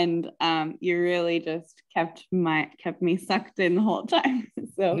much, and you really just kept me sucked in the whole time.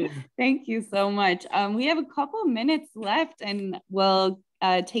 So thank you so much. We have a couple minutes left, and we'll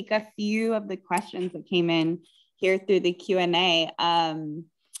take a few of the questions that came in here through the Q&A.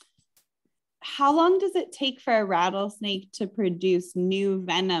 How long does it take for a rattlesnake to produce new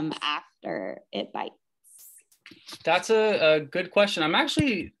venom after it bites? That's a good question. I'm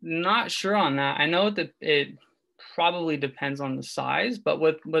actually not sure on that. I know that it probably depends on the size, but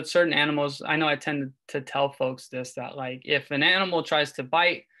with certain animals, I know I tend to tell folks this, that like if an animal tries to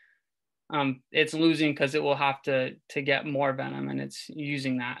bite, it's losing because it will have to get more venom, and it's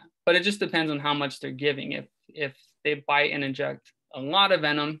using that. But it just depends on how much they're giving. If they bite and inject a lot of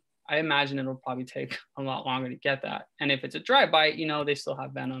venom, I imagine it'll probably take a lot longer to get that. And if it's a dry bite, they still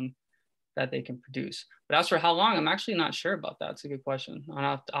have venom that they can produce. But as for how long, I'm actually not sure about that. It's a good question.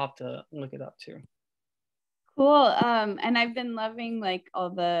 I'll have to look it up too. Cool. And I've been loving like all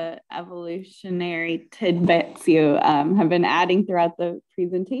the evolutionary tidbits you have been adding throughout the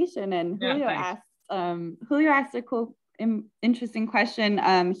presentation. And Julio asked a cool, interesting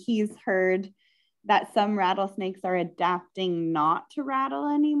question. He's heard that some rattlesnakes are adapting not to rattle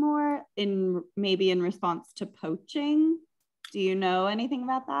anymore, maybe in response to poaching. Do you know anything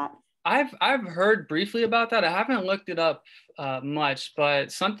about that? I've heard briefly about that. I haven't looked it up much,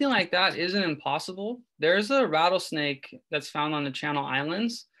 but something like that isn't impossible. There's a rattlesnake that's found on the Channel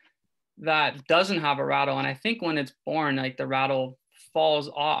Islands that doesn't have a rattle, and I think when it's born, like the rattle falls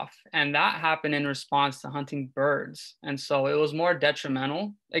off, and that happened in response to hunting birds. And so it was more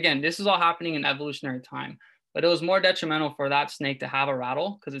detrimental. Again, this is all happening in evolutionary time, but it was more detrimental for that snake to have a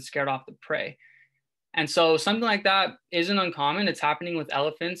rattle because it scared off the prey. And so something like that isn't uncommon. It's happening with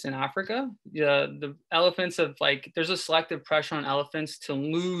elephants in Africa. The elephants there's a selective pressure on elephants to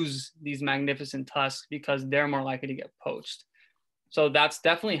lose these magnificent tusks because they're more likely to get poached. So that's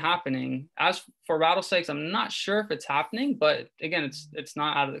definitely happening. As for rattlesnakes, I'm not sure if it's happening, but again, it's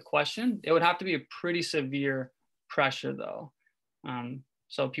not out of the question. It would have to be a pretty severe pressure though.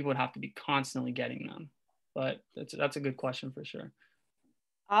 So people would have to be constantly getting them. But that's a good question for sure.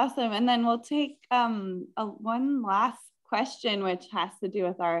 Awesome. And then we'll take one last question, which has to do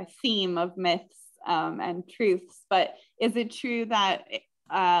with our theme of myths and truths. But is it true that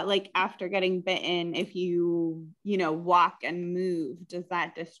after getting bitten, if you walk and move, does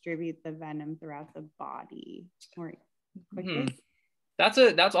that distribute the venom throughout the body more quickly?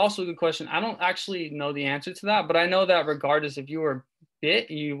 That's also a good question. I don't actually know the answer to that, but I know that regardless, if you were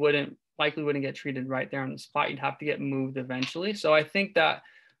bit, you likely wouldn't get treated right there on the spot. You'd have to get moved eventually. So I think that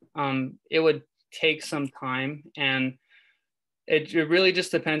it would take some time, and it really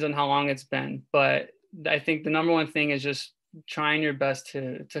just depends on how long it's been. But I think the number one thing is just trying your best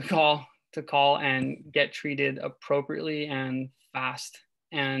to call and get treated appropriately and fast.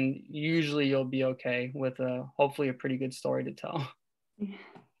 And usually you'll be okay with hopefully a pretty good story to tell.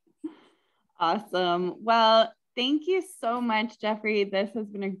 Awesome. Well, thank you so much, Jeffrey. This has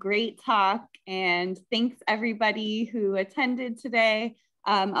been a great talk, and thanks everybody who attended today.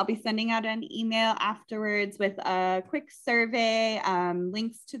 I'll be sending out an email afterwards with a quick survey,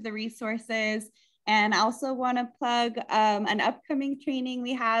 links to the resources, and I also want to plug an upcoming training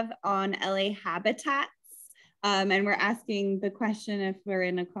we have on LA habitats. And we're asking the question if we're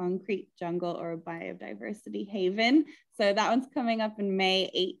in a concrete jungle or a biodiversity haven. So that one's coming up in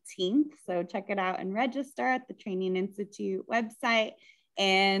May 18th. So check it out and register at the Training Institute website.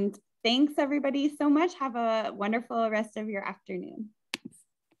 And thanks everybody so much. Have a wonderful rest of your afternoon.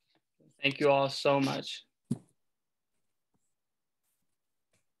 Thank you all so much.